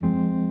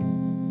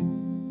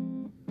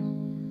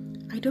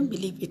don't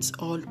believe it's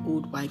all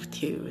old wife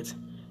tales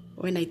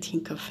when I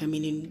think of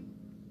feminine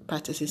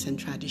practices and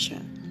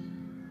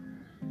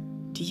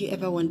tradition. Do you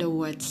ever wonder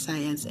what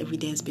science,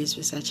 evidence-based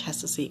research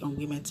has to say on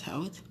women's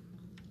health?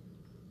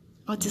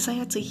 Or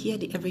desire to hear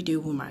the everyday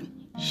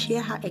woman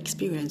share her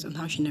experience on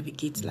how she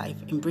navigates life,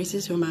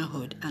 embraces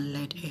womanhood, and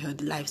led a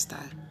healthy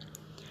lifestyle?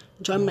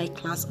 Join my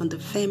class on the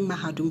Femme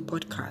Mahadum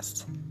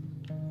podcast,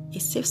 a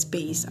safe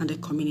space and a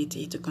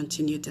community to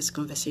continue this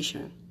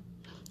conversation.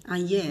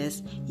 And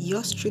yes,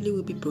 yours truly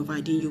will be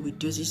providing you with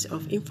doses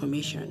of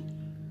information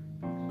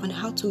on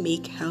how to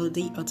make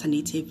healthy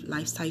alternative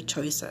lifestyle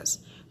choices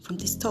from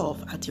the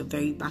stove at your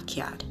very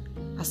backyard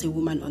as a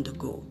woman on the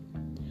go.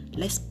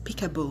 Let's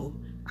pick a bowl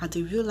at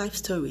the real life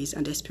stories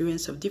and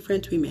experience of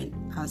different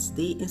women as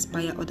they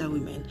inspire other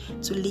women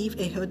to live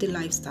a healthy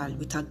lifestyle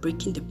without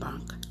breaking the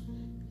bank.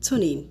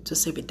 Tune in to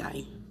Save a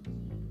Dime.